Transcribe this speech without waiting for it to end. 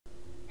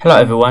Hello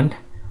everyone,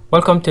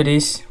 welcome to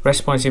this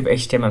responsive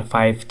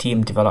HTML5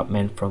 theme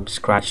development from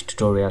scratch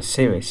tutorial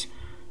series.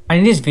 And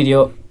in this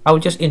video I will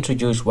just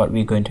introduce what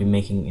we're going to be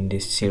making in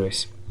this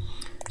series.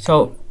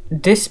 So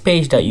this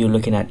page that you're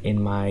looking at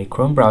in my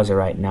Chrome browser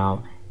right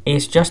now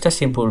is just a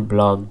simple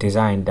blog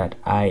design that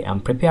I am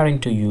preparing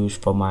to use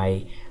for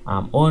my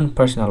own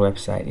personal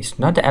website. It's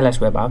not the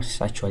LSWAT app, it's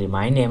actually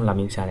my name,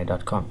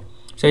 laminsane.com.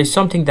 So it's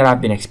something that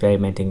I've been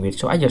experimenting with,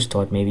 so I just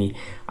thought maybe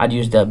I'd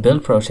use the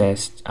build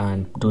process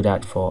and do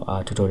that for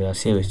a tutorial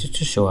series just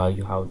to show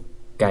how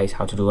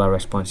to do a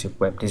responsive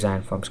web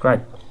design from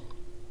scratch.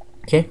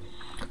 Okay,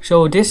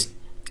 so this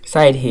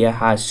side here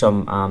has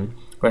some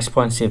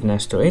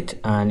responsiveness to it,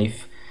 and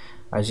if,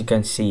 as you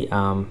can see,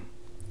 I'll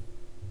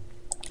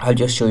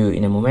just show you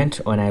in a moment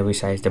when I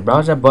resize the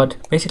browser, but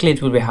basically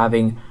it will be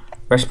having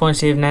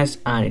responsiveness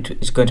and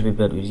it's going to be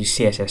built with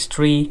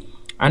css3.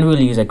 And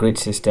we'll use a grid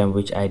system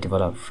which I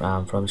developed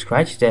from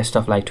scratch. There's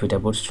stuff like Twitter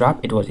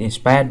Bootstrap. It was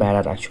inspired by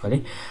that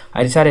actually.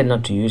 I decided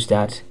not to use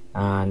that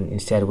and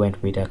instead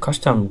went with a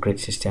custom grid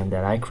system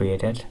that I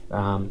created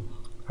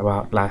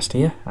about last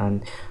year,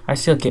 and I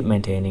still keep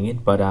maintaining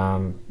it, but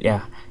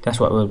yeah,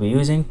 that's what we'll be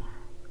using.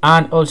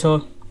 And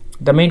also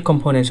the main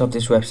components of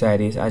this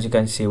website is, as you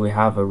can see, we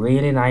have a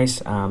really nice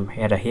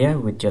header here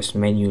with just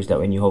menus that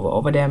when you hover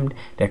over them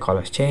their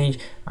colors change,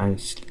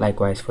 and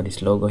likewise for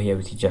this logo here,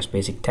 which is just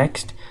basic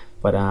text.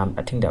 But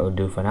I think that will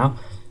do for now.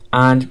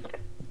 And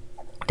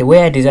the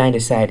way I designed the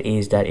site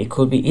is that it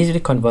could be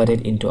easily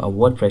converted into a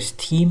WordPress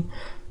theme,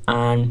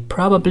 and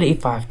probably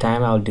if I have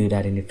time I'll do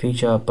that in the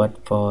future,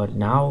 but for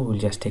now we'll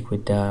just stick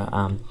with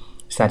the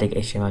static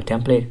HTML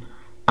template.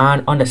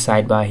 And on the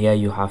sidebar here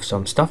you have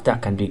some stuff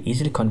that can be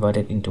easily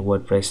converted into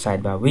WordPress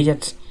sidebar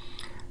widgets,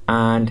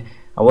 and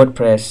a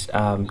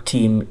WordPress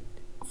theme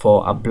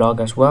for a blog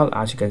as well.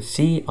 As you can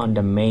see on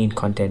the main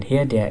content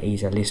here, there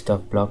is a list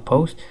of blog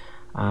posts,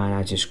 and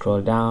I just scroll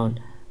down,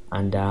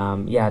 and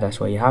yeah, that's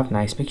what you have,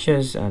 nice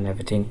pictures and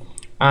everything.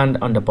 And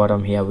on the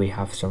bottom here we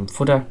have some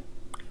footer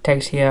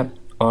text here,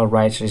 all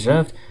rights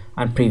reserved,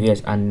 and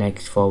previous and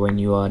next for when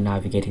you are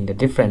navigating the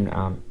different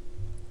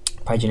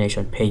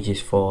pagination pages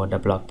for the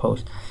blog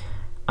post.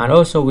 And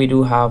also we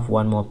do have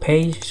one more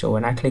page, so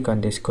when I click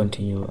on this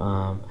continue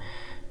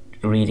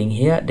reading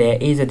here, there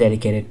is a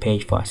dedicated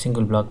page for a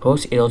single blog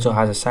post. It also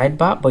has a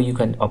sidebar, but you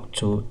can opt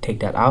to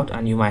take that out,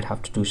 and you might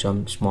have to do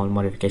some small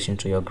modification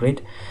to your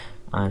grid,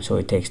 and so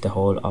it takes the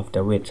whole of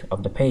the width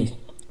of the page.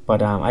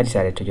 But I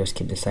decided to just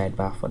keep the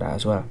sidebar for that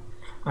as well.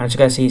 And as you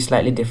can see, it's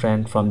slightly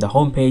different from the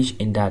home page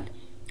in that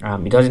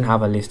it doesn't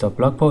have a list of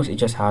blog posts. It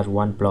just has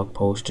one blog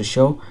post to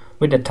show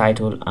with the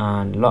title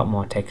and a lot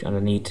more text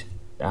underneath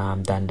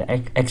than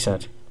the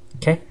excerpt.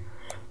 Okay,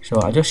 so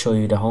I'll just show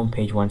you the home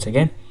page once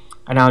again,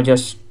 and I'll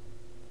just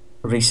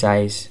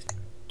resize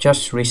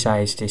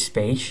this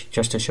page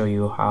just to show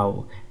you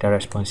how the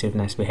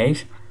responsiveness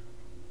behaves.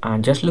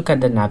 And just look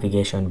at the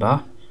navigation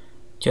bar.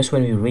 Just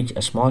when we reach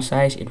a small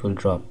size it will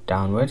drop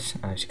downwards,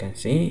 as you can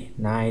see,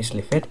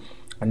 nicely fit.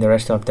 And the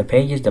rest of the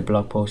pages, the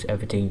blog post,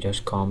 everything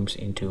just comes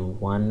into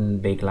one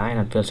big line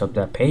and fills up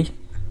that page.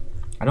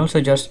 And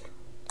also just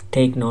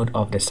take note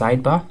of the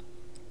sidebar.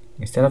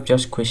 Instead of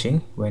just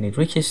squishing, when it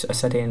reaches a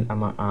certain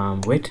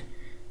width,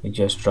 it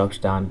just drops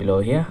down below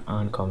here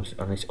and comes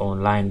on its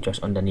own line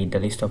just underneath the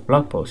list of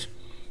blog posts.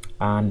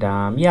 And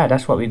yeah,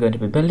 that's what we're going to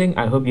be building.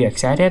 I hope you're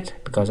excited,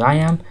 because I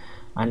am.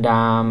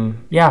 And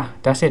yeah,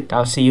 that's it.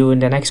 I'll see you in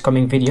the next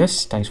coming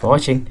videos. Thanks for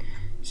watching.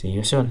 See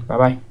you soon. Bye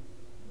bye.